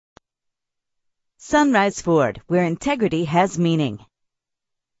Sunrise Ford, where integrity has meaning.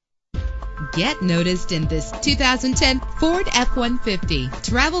 Get noticed in this 2010 Ford F-150.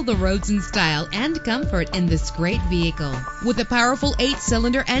 Travel the roads in style and comfort in this great vehicle. With a powerful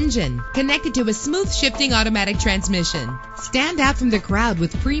 8-cylinder engine connected to a smooth shifting automatic transmission. Stand out from the crowd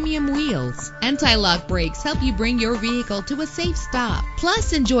with premium wheels. Anti-lock brakes help you bring your vehicle to a safe stop.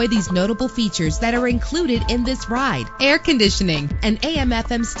 Plus, enjoy these notable features that are included in this ride: air conditioning, an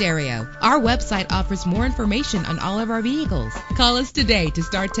AM/FM stereo. Our website offers more information on all of our vehicles. Call us today to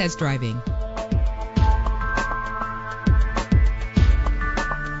start test driving.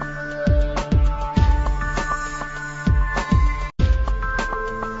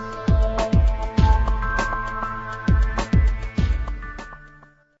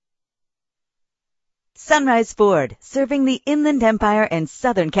 Sunrise Ford, serving the Inland Empire and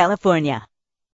Southern California.